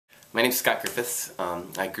My name's Scott Griffiths.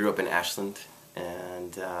 I grew up in Ashland,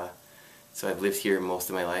 and so I've lived here most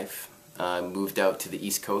of my life. Moved out to the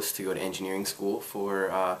East Coast to go to engineering school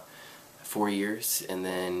for 4 years, and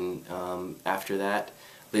then after that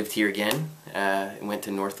lived here again. Went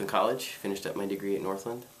to Northland College, finished up my degree at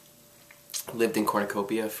Northland. Lived in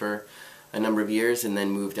Cornucopia for a number of years, and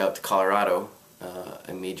then moved out to Colorado,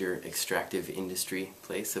 a major extractive industry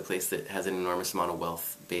place, a place that has an enormous amount of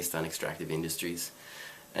wealth based on extractive industries.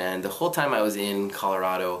 And the whole time I was in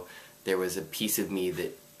Colorado, there was a piece of me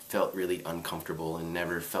that felt really uncomfortable and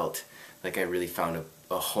never felt like I really found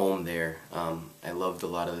a home there. I loved a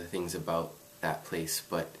lot of the things about that place,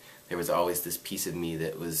 but there was always this piece of me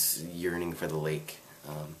that was yearning for the lake.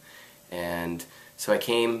 And so I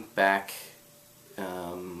came back,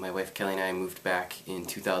 my wife Kelly and I moved back in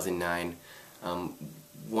 2009.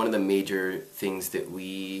 One of the major things that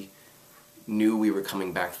we knew we were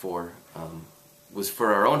coming back for was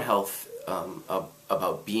for our own health,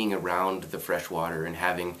 about being around the fresh water and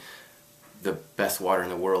having the best water in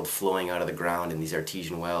the world flowing out of the ground in these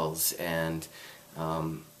artesian wells. And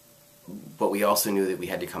but we also knew that we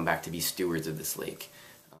had to come back to be stewards of this lake.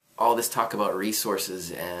 All this talk about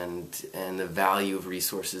resources and the value of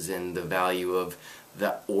resources and the value of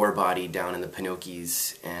the ore body down in the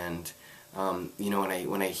Penokees, and you know,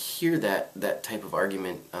 when I hear that type of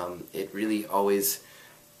argument, it really always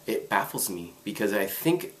baffles me, because I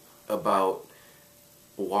think about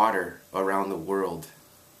water around the world,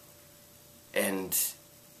 and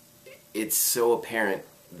it's so apparent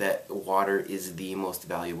that water is the most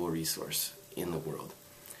valuable resource in the world.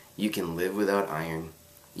 You can live without iron,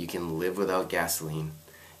 you can live without gasoline,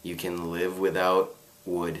 you can live without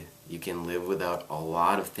wood, you can live without a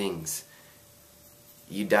lot of things.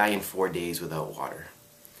 You die in 4 days without water.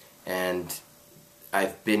 And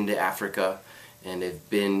I've been to Africa, and I've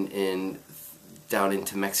been down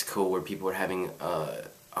into Mexico, where people are having a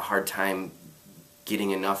hard time getting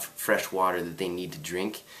enough fresh water that they need to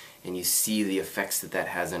drink, and you see the effects that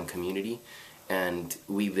has on community. And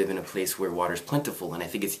we live in a place where water is plentiful, and I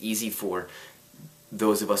think it's easy for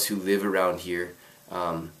those of us who live around here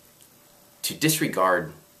to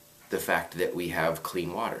disregard the fact that we have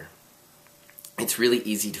clean water. It's really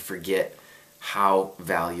easy to forget how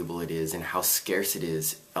valuable it is and how scarce it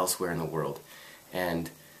is elsewhere in the world. And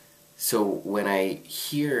so when I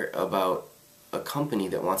hear about a company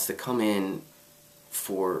that wants to come in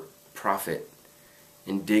for profit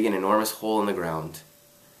and dig an enormous hole in the ground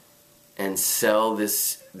and sell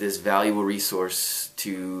this valuable resource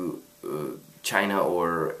to China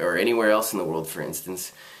or anywhere else in the world, for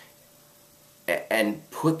instance, and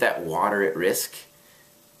put that water at risk,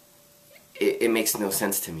 it makes no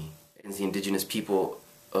sense to me. And the indigenous people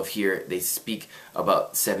of here, they speak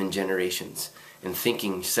about 7 generations and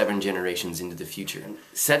thinking 7 generations into the future.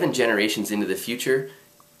 7 generations into the future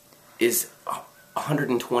is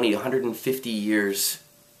 120, 150 years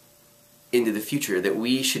into the future, that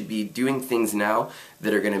we should be doing things now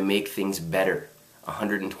that are going to make things better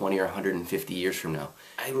 120 or 150 years from now.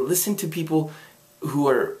 I listen to people who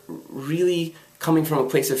are really coming from a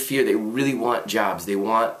place of fear. They really want jobs. They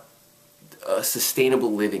want a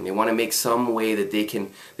sustainable living. They want to make some way that they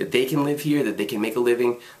can live here, that they can make a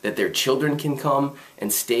living, that their children can come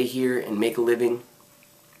and stay here and make a living.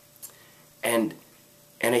 And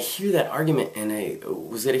I hear that argument, and I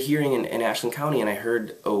was at a hearing in Ashland County, and I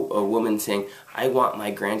heard a woman saying, "I want my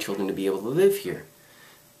grandchildren to be able to live here."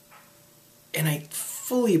 And I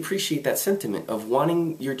fully appreciate that sentiment of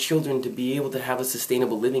wanting your children to be able to have a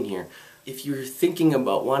sustainable living here. If you're thinking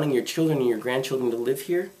about wanting your children and your grandchildren to live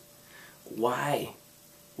here, why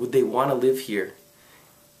would they want to live here?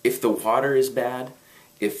 If the water is bad,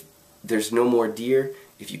 if there's no more deer,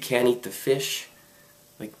 if you can't eat the fish,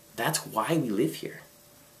 like, that's why we live here.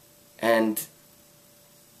 And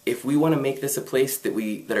if we want to make this a place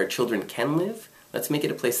that our children can live, let's make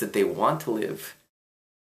it a place that they want to live.